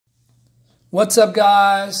What's up,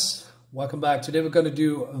 guys? Welcome back. Today we're going to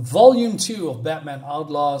do Volume 2 of Batman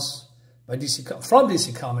Outlaws by from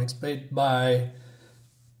DC Comics, made by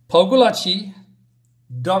GULACY,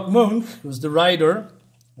 Doug Moench, who's the writer,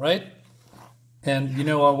 right? And you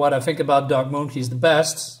know what I think about Doug Moench, he's the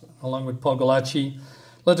best, along with GULACY.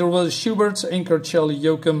 Letter Will Schubert, inker Charlie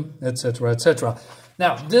YOAKUM, etc., etc.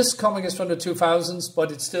 Now, this comic is from the 2000s,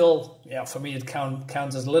 but it's still, yeah, for me it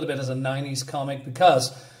counts as a little bit as a 90s comic,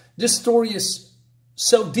 because this story is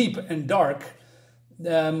so deep and dark.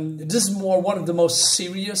 This is one of the most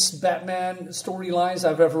serious Batman storylines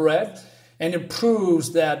I've ever read. And it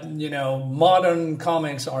proves that, you know, modern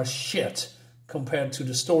comics are shit compared to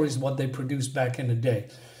the stories what they produced back in the day.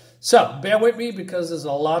 So, bear with me because there's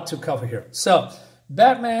a lot to cover here. So,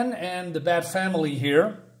 Batman and the Bat family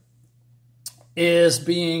here is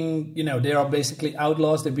being, you know, they are basically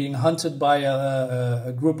outlaws. They're being hunted by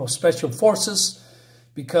a group of special forces,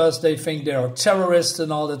 because they think they are terrorists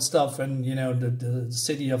and all that stuff. And, you know, the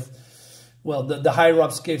city of, well, the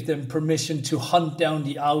higher-ups gave them permission to hunt down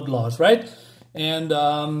the outlaws, right? And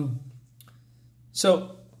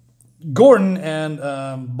so Gordon and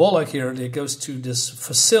Bullock here, they goes to this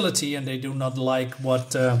facility, and they do not like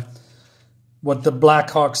what the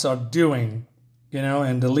Bloodhawks are doing, you know,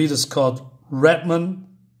 and the leader's called Redmun,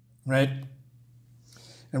 right?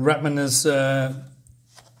 And Redmun is...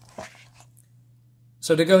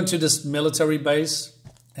 So they go into this military base,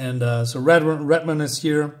 and so Redmun is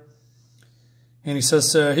here, and he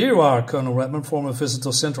says, "Here you are, Colonel Redmun, former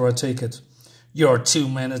visitor center, I take it. You're 2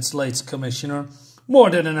 minutes late, Commissioner. More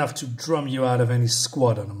than enough to drum you out of any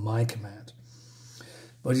squad under my command."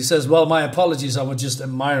 But he says, "Well, my apologies, I was just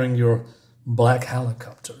admiring your black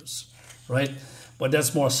helicopters," right? But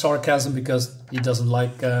that's more sarcasm, because he doesn't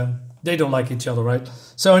like, they don't like each other, right?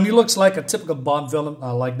 So, and he looks like a typical Bond villain,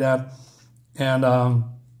 I like that. And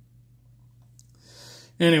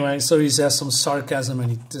anyway, so he has some sarcasm,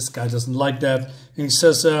 and this guy doesn't like that. And he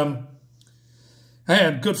says,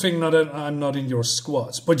 "Hey, good thing I'm not in your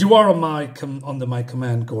squads, but you are on under my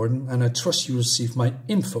command, Gordon, and I trust you received my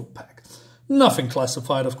info pack. Nothing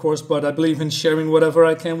classified, of course, but I believe in sharing whatever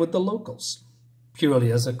I can with the locals,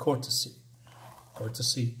 purely as a courtesy,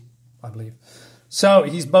 I believe." So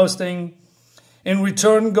he's boasting. "In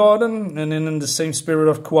return, Gordon, and in the same spirit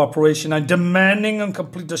of cooperation, I'm demanding a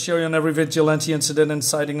complete dossier on every vigilante incident and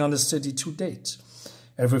sighting on the city to date.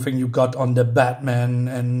 Everything you got on the Batman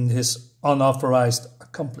and his unauthorized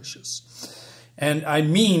accomplices. And I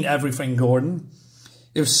mean everything, Gordon.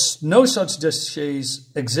 If no such dossiers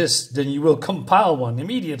exist, then you will compile one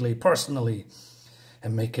immediately, personally.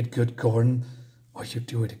 And make it good, Gordon, or you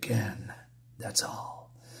do it again. That's all."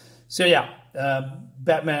 So yeah.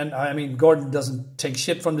 Batman, I mean, Gordon doesn't take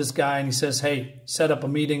shit from this guy, and he says, "Hey, set up a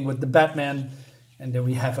meeting with the Batman, and then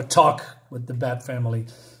we have a talk with the Bat family."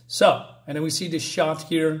 So, and then we see this shot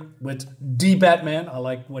here with the Batman. I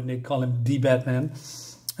like when they call him the Batman.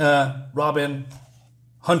 Robin,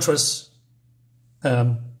 Huntress,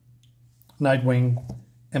 Nightwing,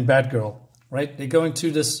 and Batgirl, right? They go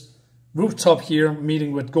into this rooftop here,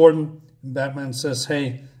 meeting with Gordon, and Batman says,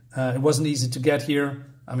 "Hey, it wasn't easy to get here."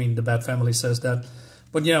 I mean, the Bat family says that.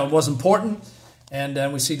 But, you know, it was important. And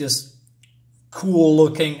then we see this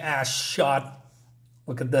cool-looking ass shot.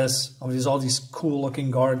 Look at this. There's all these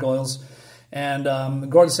cool-looking gargoyles. And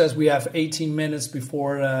Gordon says we have 18 minutes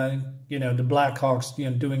before, you know, the Bloodhawks, you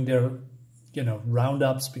know, doing their, you know,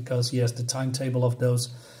 roundups, because he has the timetable of those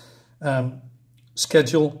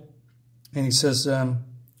schedule. And he says,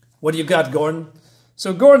 "What do you got, Gordon?"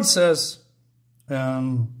 So Gordon says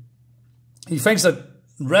he thinks that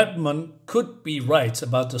Redmun could be right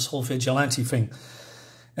about this whole vigilante thing.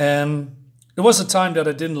 There was a time that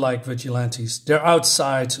I didn't like vigilantes. They're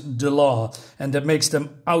outside the law, and that makes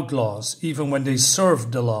them outlaws, even when they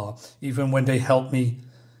serve the law, even when they help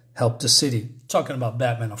the city. Talking about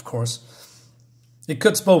Batman, of course. It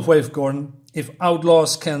cuts both ways, Gordon. If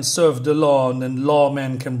outlaws can serve the law, then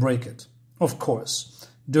lawmen can break it. Of course.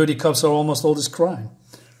 Dirty cops are almost all this crime.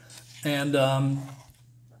 And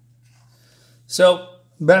so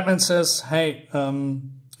Batman says, "Hey,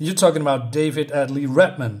 you're talking about David Adley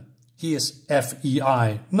Redmun. He is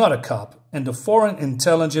FEI, not a cop. And the Foreign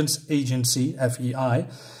Intelligence Agency, FEI,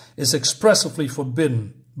 is expressly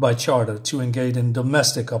forbidden by charter to engage in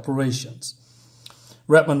domestic operations.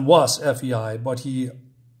 Redmun was FEI, but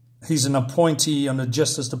he's an appointee on the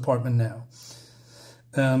Justice Department now."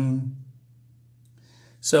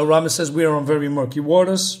 So Robin says, "We are on very murky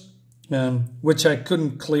waters." Which I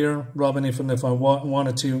couldn't clear, Robin, even if I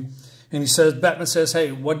wanted to. And he says, Batman says,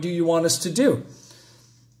 "Hey, what do you want us to do?"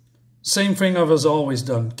 Same thing I've always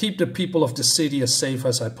done. Keep the people of the city as safe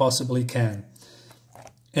as I possibly can.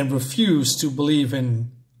 And refuse to believe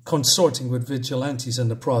in consorting with vigilantes in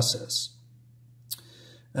the process.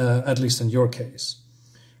 At least in your case.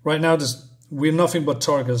 Right now, we're nothing but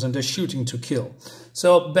targets and they're shooting to kill.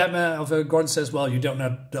 So Gordon says, well, you don't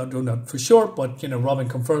know for sure, but Robin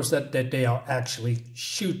confirms that they are actually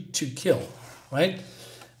shoot to kill, right?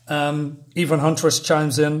 Even Huntress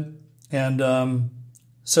chimes in, and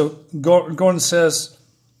so Gordon says,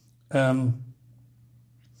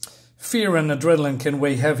 fear and adrenaline can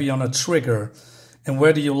weigh heavy on a trigger, and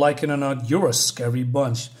whether you like it or not, you're a scary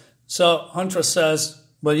bunch. So Huntress says,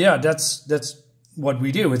 well, yeah, that's what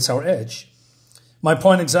we do. It's our edge. My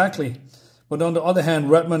point exactly. But on the other hand,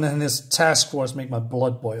 Redmun and his task force make my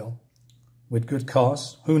blood boil. With good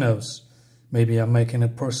cause? Who knows? Maybe I'm making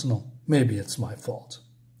it personal. Maybe it's my fault.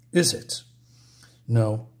 Is it?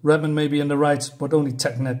 No. Redmun may be in the right, but only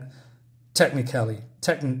technically.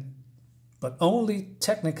 But only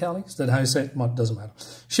technically? Is that how you say it? Well, it doesn't matter.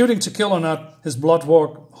 Shooting to kill or not, his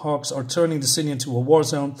Bloodhawks are turning the city into a war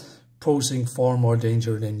zone, posing far more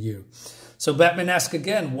danger than you. So Batman asks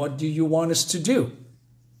again, what do you want us to do?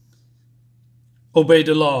 Obey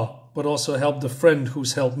the law, but also help the friend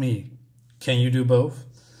who's helped me. Can you do both?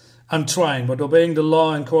 I'm trying, but obeying the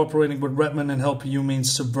law and cooperating with Redmun and helping you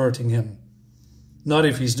means subverting him. Not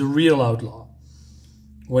if he's the real outlaw.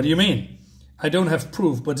 What do you mean? I don't have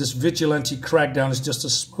proof, but this vigilante crackdown is just a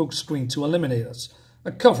smokescreen to eliminate us.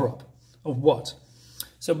 A cover-up of what?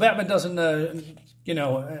 So Batman doesn't,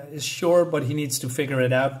 is sure, but he needs to figure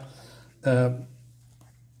it out.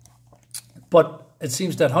 But it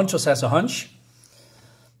seems that Huntress has a hunch.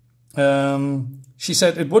 She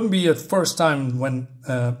said it wouldn't be the first time when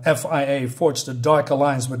FIA forged a dark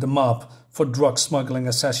alliance with the mob for drug smuggling,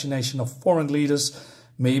 assassination of foreign leaders,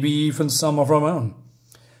 maybe even some of our own.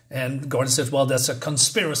 And Gordon says, well, that's a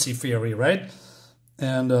conspiracy theory, right?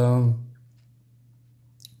 And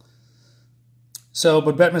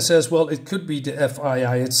but Batman says, well, it could be the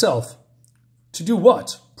FIA itself. To do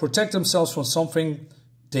what? Protect themselves from something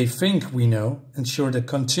they think we know, ensure the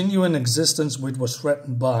continuing existence which was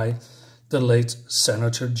threatened by the late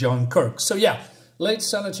Senator John Kirk. So yeah, late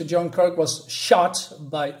Senator John Kirk was shot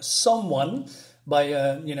by someone, by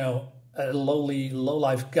a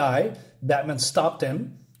low-life guy. Batman stopped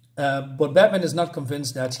him, but Batman is not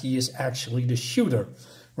convinced that he is actually the shooter,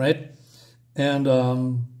 right? And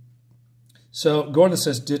so Gordon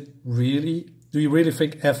says, do you really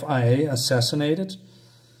think FIA assassinated?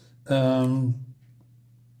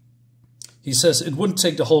 He says, it wouldn't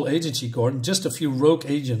take the whole agency, Gordon, just a few rogue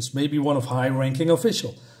agents, maybe one of high-ranking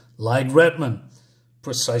official, like Redmun,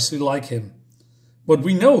 precisely like him. But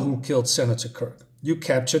we know who killed Senator Kirk. You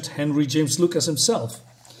captured Henry James Lucas himself.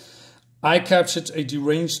 I captured a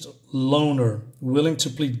deranged loner, willing to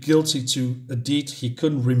plead guilty to a deed he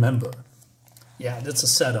couldn't remember. Yeah, that's a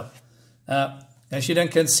setup. As you then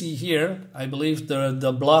can see here, I believe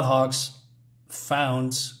the Bloodhawks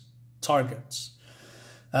found targets.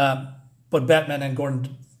 But Batman and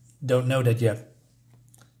Gordon don't know that yet.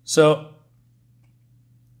 So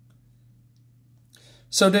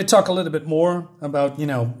they talk a little bit more about,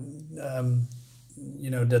 that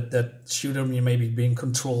shooter maybe being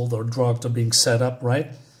controlled or drugged or being set up,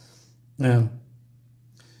 right?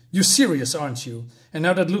 You're serious, aren't you? And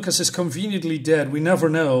now that Lucas is conveniently dead, we never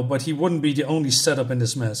know, but he wouldn't be the only setup in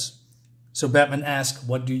this mess. So Batman asks,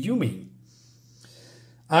 what do you mean?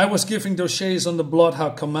 I was giving dossiers on the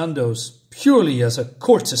Bloodhawk commandos purely as a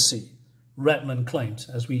courtesy, Redmun claimed,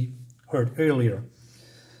 as we heard earlier.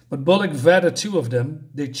 But Bullock vetted 2 of them.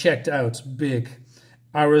 They checked out big.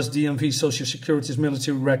 IRS, DMV, Social Security's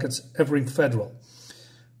military records, everything federal.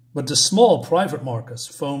 But the small private markers,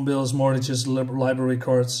 phone bills, mortgages, library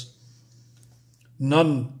cards,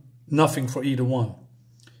 nothing for either one.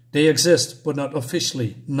 They exist, but not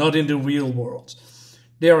officially, not in the real world.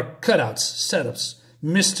 They are cutouts, setups,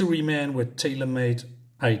 mystery men with tailor-made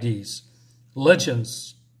IDs.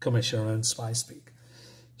 Legends, Commissioner and Spy speak.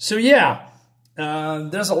 So yeah,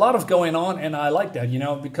 there's a lot of going on, and I like that,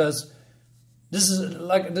 because this is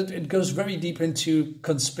like, it goes very deep into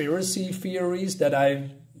conspiracy theories that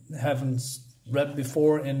I haven't read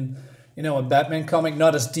before in, a Batman comic,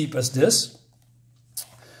 not as deep as this.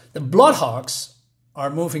 The Bloodhawks are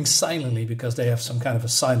moving silently because they have some kind of a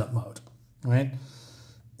silent mode, right?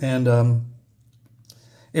 And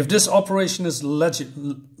if this operation is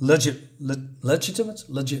legitimate,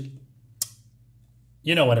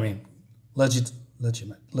 you know what I mean,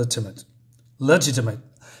 legitimate.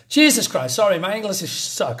 Jesus Christ, sorry, my English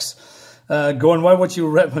sucks. Why would you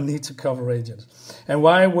Redmun need to cover agents? And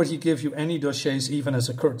why would he give you any dossiers even as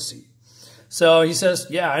a courtesy? So he says,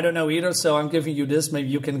 yeah, I don't know either, so I'm giving you this. Maybe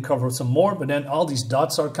you can cover some more. But then all these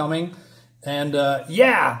dots are coming. And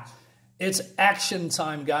yeah, it's action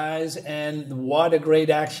time, guys. And what a great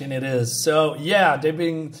action it is. So yeah, they're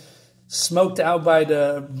being smoked out by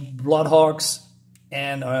the Bloodhawks.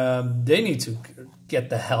 And they need to get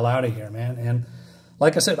the hell out of here, man. And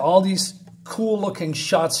like I said, all these cool-looking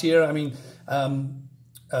shots here. I mean,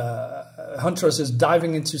 Huntress is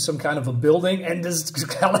diving into some kind of a building, and this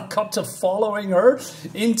helicopter following her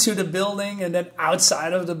into the building and then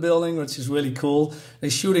outside of the building, which is really cool. They're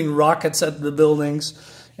shooting rockets at the buildings.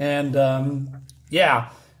 And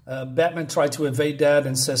yeah, Batman tried to evade that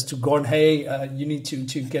and says to Gordon, hey, you need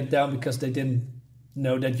to get down because they didn't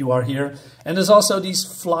know that you are here. And there's also these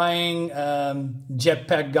flying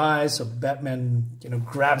jetpack guys. So Batman,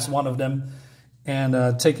 grabs one of them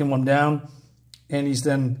and taking one down. And he's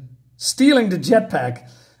then stealing the jetpack.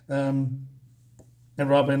 And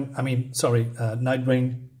Robin,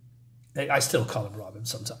 Nightwing, I still call him Robin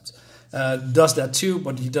sometimes, does that too,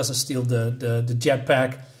 but he doesn't steal the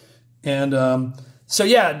jetpack. And so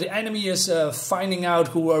yeah, the enemy is finding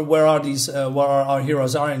out where our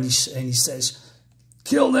heroes are, and he says,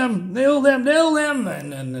 kill them, nail them, nail them.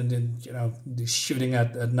 And he's shooting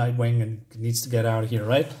at Nightwing and needs to get out of here,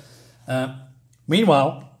 right?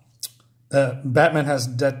 Meanwhile, Batman has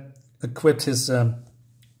equipped his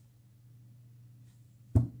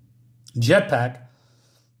jetpack,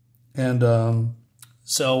 and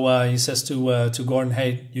so he says to Gordon,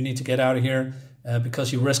 "Hey, you need to get out of here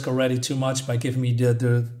because you risk already too much by giving me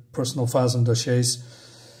the personal files and dossiers."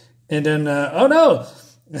 And then, oh no,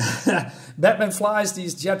 Batman flies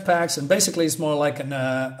these jetpacks, and basically it's more like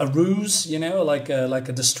a ruse, like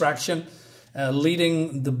a distraction.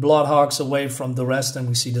 Leading the Bloodhawks away from the rest, and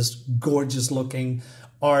we see this gorgeous-looking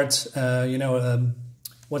art.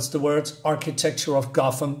 What's the word? Architecture of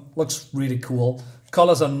Gotham. Looks really cool.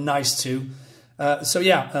 Colors are nice too. So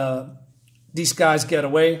yeah, these guys get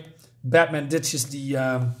away. Batman ditches the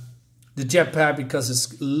jetpack because it's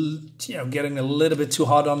getting a little bit too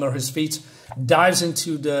hot under his feet. Dives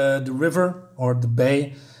into the river or the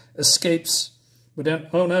bay, escapes. But then,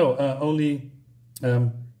 oh no, only.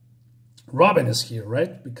 Robin is here,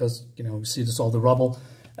 right? Because, we see this all the rubble.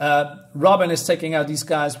 Robin is taking out these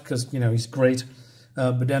guys because, he's great.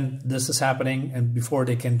 But then this is happening, and before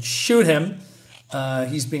they can shoot him,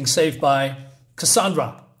 he's being saved by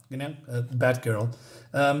Cassandra, Batgirl.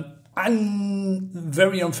 I'm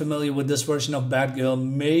very unfamiliar with this version of Batgirl.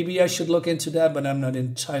 Maybe I should look into that, but I'm not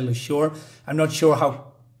entirely sure. I'm not sure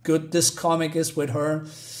how good this comic is with her.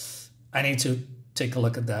 I need to take a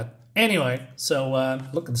look at that. Anyway, so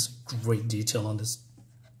look at this great detail on this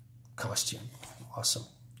costume. Awesome.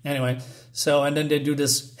 Anyway, so, and then they do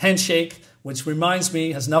this handshake, which reminds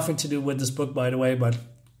me, has nothing to do with this book, by the way, but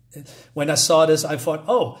when I saw this, I thought,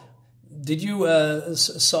 oh, did you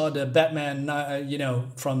saw the Batman,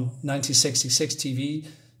 from 1966 TV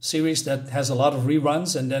series that has a lot of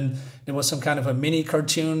reruns, and then there was some kind of a mini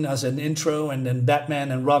cartoon as an intro, and then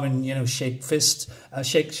Batman and Robin, shake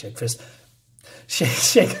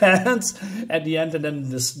hands at the end, and then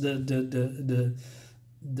the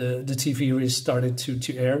TV started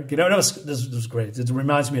to air. This was great. It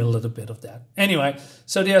reminds me a little bit of that. Anyway,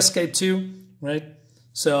 so they escape too, right?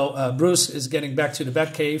 So Bruce is getting back to the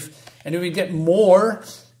Batcave, and then we get more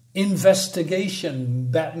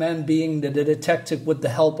investigation. Batman being the detective with the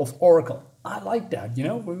help of Oracle. I like that.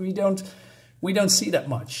 We don't see that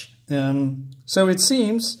much. So it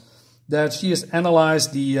seems that she has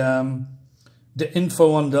analyzed the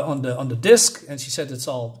info on the disc, and she said it's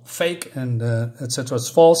all fake and etc. It's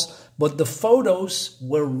false, but the photos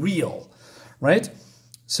were real, right?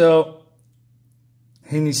 So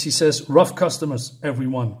she says, rough customers,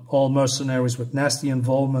 everyone, all mercenaries with nasty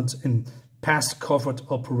involvement in past covert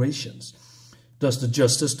operations. Does the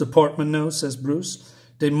Justice Department know? Says Bruce.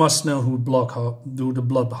 They must know who the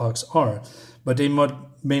Bloodhawks are, but they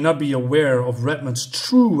may not be aware of Redmun's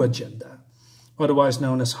true agenda, otherwise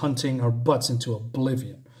known as hunting our butts into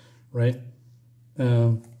oblivion, right?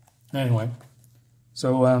 Anyway,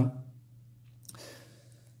 so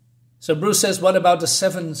Bruce says, what about the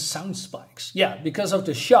 7 sound spikes? Yeah, because of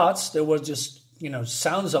the shots, there were just,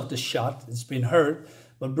 sounds of the shot. It's been heard.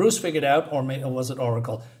 But Bruce figured out, or was it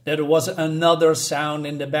Oracle, that there was another sound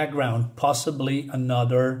in the background, possibly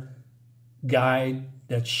another guy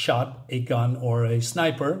that shot a gun or a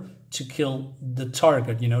sniper to kill the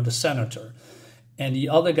target, the senator. And the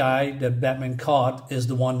other guy that Batman caught is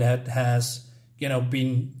the one that has,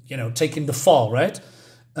 been, taking the fall, right?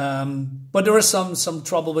 But there is some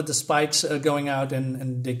trouble with the spikes going out,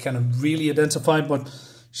 and they kind of really identified. But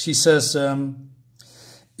she says,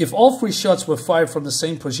 If all 3 shots were fired from the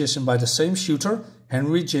same position by the same shooter,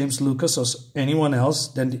 Henry, James, Lucas, or anyone else,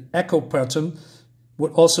 then the echo pattern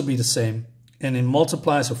would also be the same. And in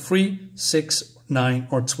multipliers of 3, 6, 9,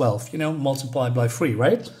 or 12. You know, multiply by 3,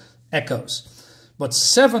 right? Echoes. But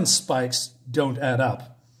 7 spikes don't add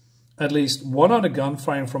up. At least one other gun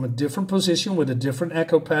firing from a different position with a different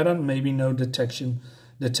echo pattern, maybe no detected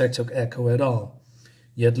echo at all.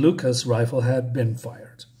 Yet Lucas' rifle had been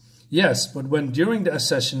fired. Yes, but when during the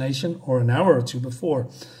assassination or an hour or two before,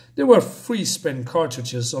 there were 3 spent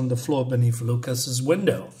cartridges on the floor beneath Lucas's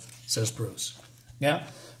window, says Bruce. Yeah,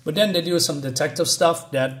 but then they do some detective stuff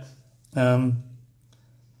that there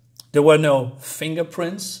were no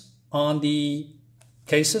fingerprints on the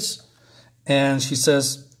cases. And she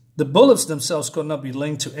says, the bullets themselves could not be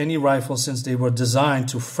linked to any rifle since they were designed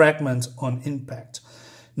to fragment on impact.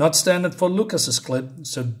 Not standard for Lucas's clip.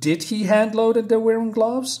 So did he hand load it there wearing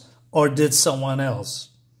gloves? Or did someone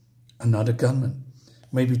else? Another gunman.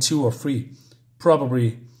 Maybe 2 or 3.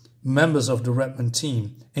 Probably members of the Redmun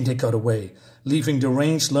team. And they got away, leaving the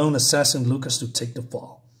ranged lone assassin Lucas to take the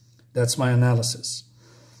fall. That's my analysis.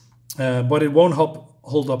 But it won't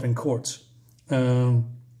hold up in court.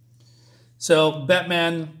 So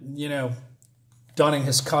Batman, you know, donning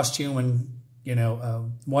his costume and, you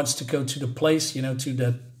know, wants to go to the place, you know, to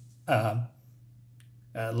the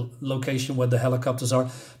location where the helicopters are.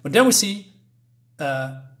 But then we see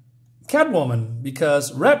Catwoman,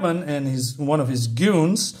 because Redmun and one of his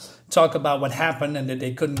goons talk about what happened and that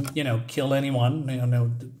they couldn't, you know, kill anyone. You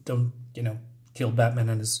know, don't, you know, kill Batman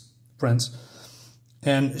and his friends.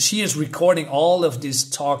 And she is recording all of this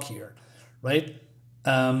talk here, right?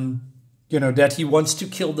 You know, that he wants to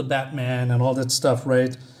kill the Batman and all that stuff,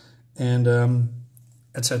 right? And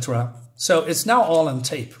etc. So it's now all on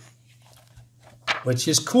tape, which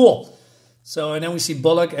is cool. So, and then we see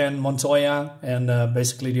Bullock and Montoya, and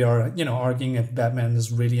basically they are, you know, arguing if Batman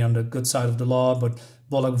is really on the good side of the law, but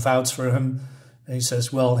Bullock vouches for him. And he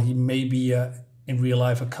says, well, he may be in real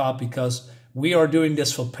life a cop because we are doing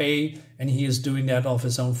this for pay, and he is doing that of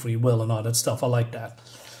his own free will and all that stuff. I like that.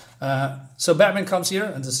 So Batman comes here,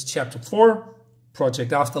 and this is chapter 4,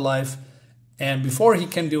 Project Afterlife. And before he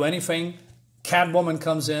can do anything, Catwoman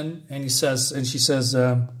comes in, and she says,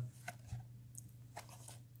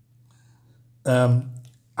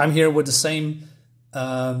 I'm here with the same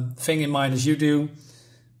thing in mind as you do.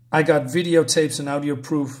 I got videotapes and audio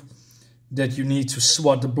proof that you need to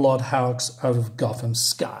swat the Bloodhawks out of Gotham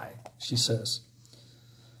sky, she says.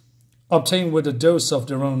 Obtained with a dose of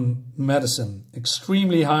their own medicine.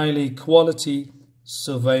 Extremely highly quality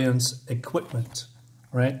surveillance equipment,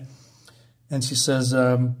 right? And she says,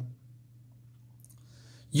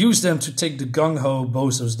 use them to take the gung-ho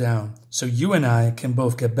bozos down so you and I can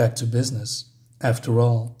both get back to business. After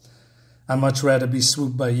all, I'd much rather be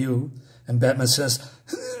swooped by you. And Batman says,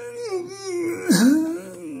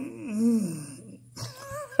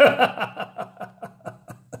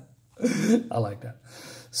 I like that.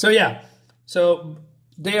 So yeah, so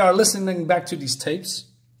they are listening back to these tapes,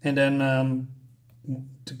 and then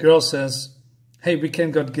the girl says, hey, we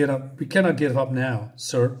cannot give up now,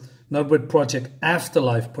 sir. Not with Project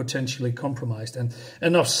Afterlife potentially compromised. And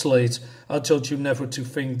enough Slade. I told you never to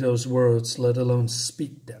think those words, let alone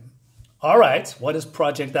speak them. All right, what is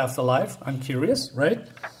Project Afterlife? I'm curious, right?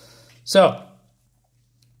 So,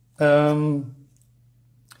 so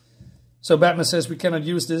Batman says we cannot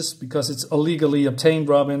use this because it's illegally obtained,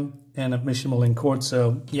 Robin, and admissible in court.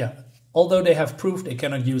 So, yeah, although they have proof, they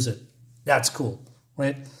cannot use it. That's cool,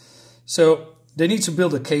 right? So, they need to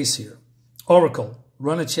build a case here. Oracle.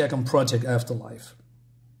 Run a check on Project Afterlife.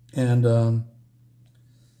 And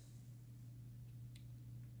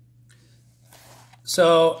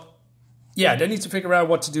so, yeah, they need to figure out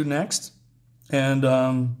what to do next. And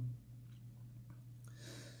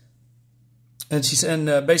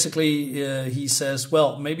basically he says,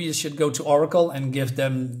 well, maybe you should go to Oracle and give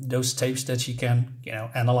them those tapes that she can, you know,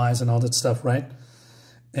 analyze and all that stuff, right?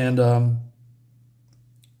 And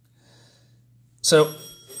so...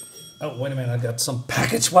 Oh, wait a minute, I got some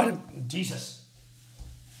package. What? Jesus.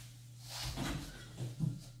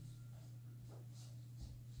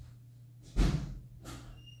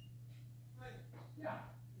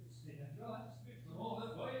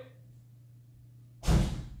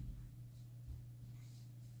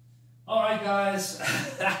 All right, guys.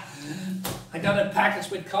 I got a package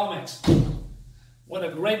with comics. What a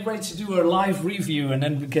great way to do a live review and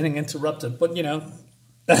then we're getting interrupted. But, you know,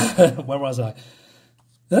 where was I?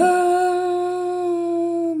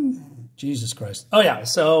 Jesus Christ. Oh, yeah.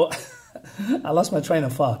 So I lost my train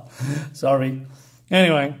of thought. Sorry.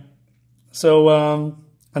 Anyway, so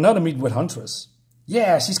another meet with Huntress.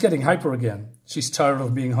 Yeah, she's getting hyper again. She's tired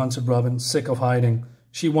of being hunted, Robin, sick of hiding.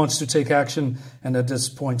 She wants to take action, and at this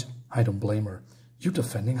point, I don't blame her. You're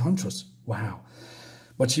defending Huntress. Wow.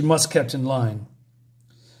 But she must kept in line.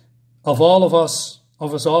 Of us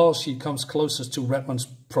all, she comes closest to Redmun's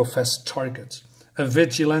professed target. A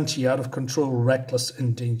vigilante out of control, reckless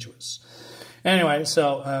and dangerous. Anyway,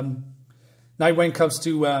 so Nightwing comes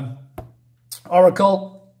to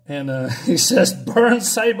Oracle, and he says, burn,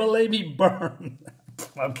 Saber Lady, burn.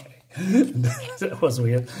 Okay. That was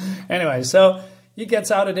weird. Anyway, so he gets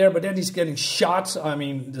out of there, but then he's getting shot. I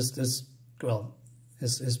mean, his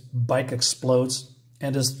bike explodes,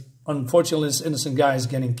 and unfortunately, this innocent guy is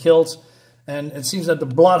getting killed. And it seems that the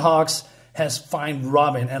Bloodhawks has found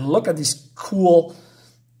Robin. And look at these cool,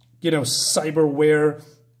 cyberware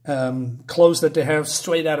clothes that they have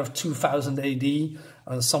straight out of 2000 AD,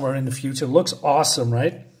 somewhere in the future. Looks awesome,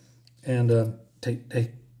 right? And they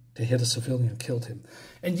hit a civilian and killed him.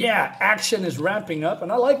 And yeah, action is ramping up,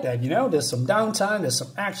 and I like that. There's some downtime, there's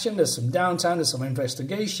some action, there's some downtime, there's some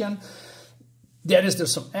investigation.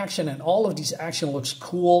 There's some action, and all of these action looks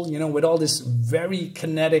cool, with all this very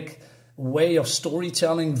kinetic way of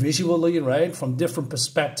storytelling visually, right, from different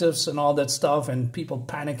perspectives and all that stuff, and people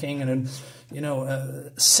panicking, and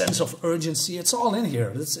a sense of urgency. It's all in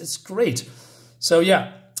here. It's great. So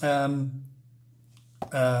yeah,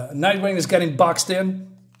 Nightwing is getting boxed in,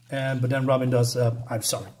 but then Robin does.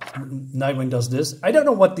 Nightwing does this. I don't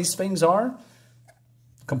know what these things are.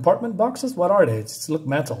 Compartment boxes? What are they? It's look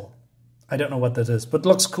metal. I don't know what that is, but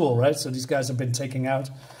looks cool, right? So these guys have been taken out.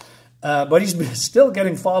 But he's still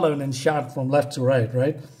getting followed and shot from left to right,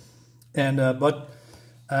 right? And but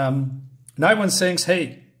Nightwing saying,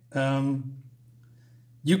 "Hey,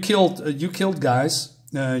 you killed guys.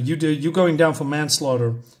 You going down for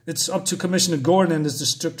manslaughter. It's up to Commissioner Gordon and his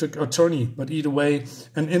district attorney. But either way,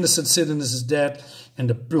 an innocent citizen is dead, and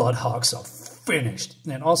the Bloodhawks are finished."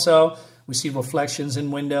 And also, we see reflections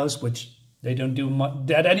in windows, which they don't do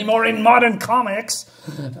that anymore in modern comics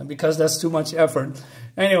because that's too much effort.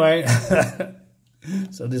 Anyway,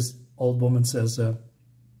 so this old woman says,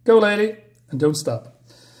 "Go, lady, and don't stop."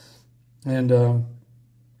 And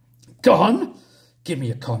Gone? Give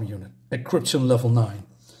me a comm unit. Encryption level 9.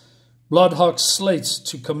 Bloodhawks slates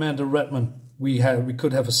to Commander Redmun. We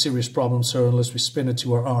could have a serious problem, sir, unless we spin it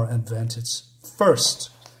to our advantage first.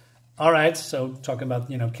 All right, so talking about,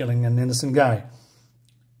 killing an innocent guy.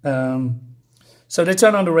 So they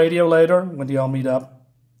turn on the radio later when they all meet up.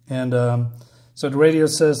 And so the radio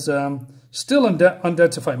says, still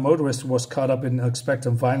unidentified motorist was caught up in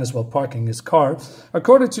unexpected violence while parking his car.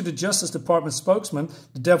 According to the Justice Department spokesman,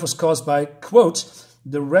 the death was caused by, quote,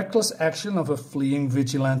 the reckless action of a fleeing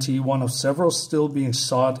vigilante, one of several still being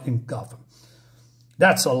sought in Gotham.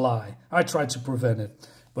 That's a lie. I tried to prevent it.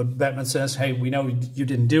 But Batman says, hey, we know you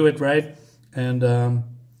didn't do it, right? And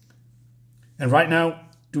right now,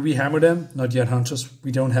 do we hammer them? Not yet, Huntress.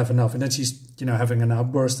 We don't have enough. And then she's, having an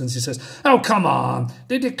outburst, and she says, oh, come on.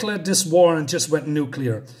 They declared this war and just went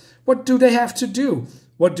nuclear. What do they have to do?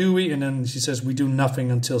 What do we? And then she says, we do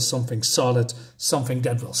nothing until something solid, something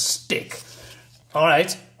that will stick. All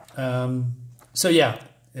right. So, yeah,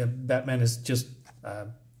 Batman is just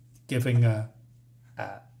giving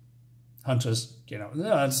Huntress,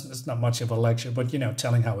 no, it's not much of a lecture, but,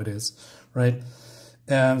 telling how it is, right?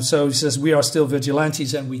 So he says, we are still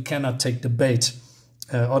vigilantes and we cannot take the bait.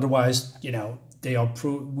 Otherwise, they are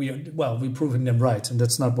we're proving them right, and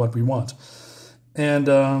that's not what we want. And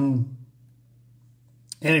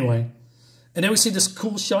anyway, and then we see this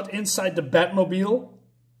cool shot inside the Batmobile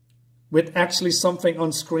with actually something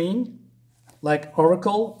on screen, like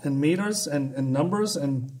Oracle and meters and numbers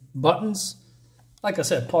and buttons. Like I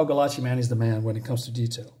said, Paul GULACY, man, is the man when it comes to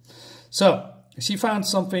detail. So she found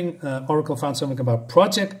something, Oracle found something about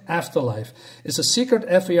Project Afterlife. It's a secret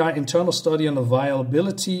FBI internal study on the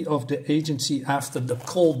viability of the agency after the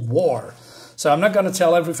Cold War. So I'm not going to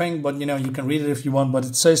tell everything, but, you can read it if you want. But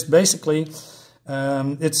it says basically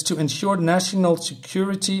it's to ensure national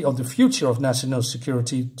security, or the future of national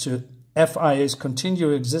security, to FIA's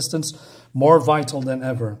continued existence more vital than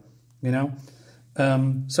ever,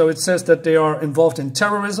 So it says that they are involved in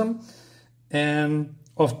terrorism, and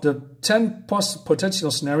of the 10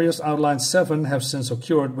 potential scenarios outlined, 7 have since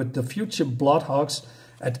occurred, with the future Bloodhawks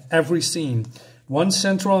at every scene. One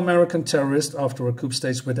Central American terrorist, after a coup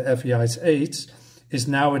stage with the FBI's aid, is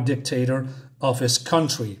now a dictator of his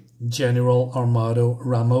country, General Armando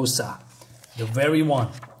Ramosa. The very one.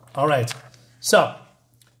 All right. So,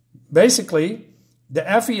 basically, the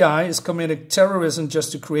FBI is committing terrorism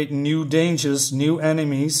just to create new dangers, new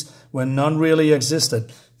enemies, when none really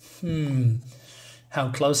existed. How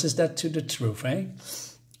close is that to the truth, eh?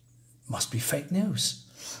 Must be fake news.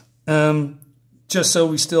 Just so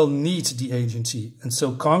we still need the agency. And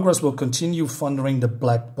so Congress will continue funding the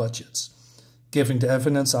black budgets. Giving the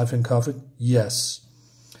evidence I've uncovered? Yes.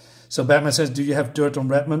 So Batman says, do you have dirt on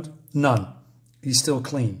Redmond? None. He's still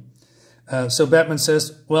clean. So Batman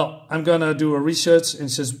says, well, I'm going to do a research. And he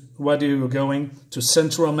says, where are you going? To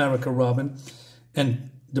Central America, Robin. And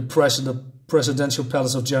the presidential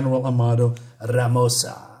palace of General Amado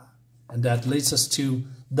Ramosa. And that leads us to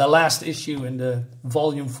the last issue in the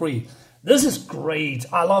volume 3. This is great.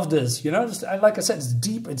 I love this. You know, like I said, it's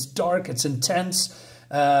deep, it's dark, it's intense.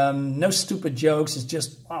 No stupid jokes. It's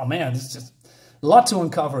just, oh man, it's just a lot to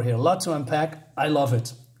uncover here, a lot to unpack. I love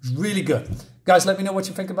it. It's really good. Guys, let me know what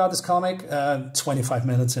you think about this comic. 25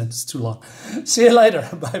 minutes in, it's too long. See you later.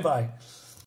 Bye-bye.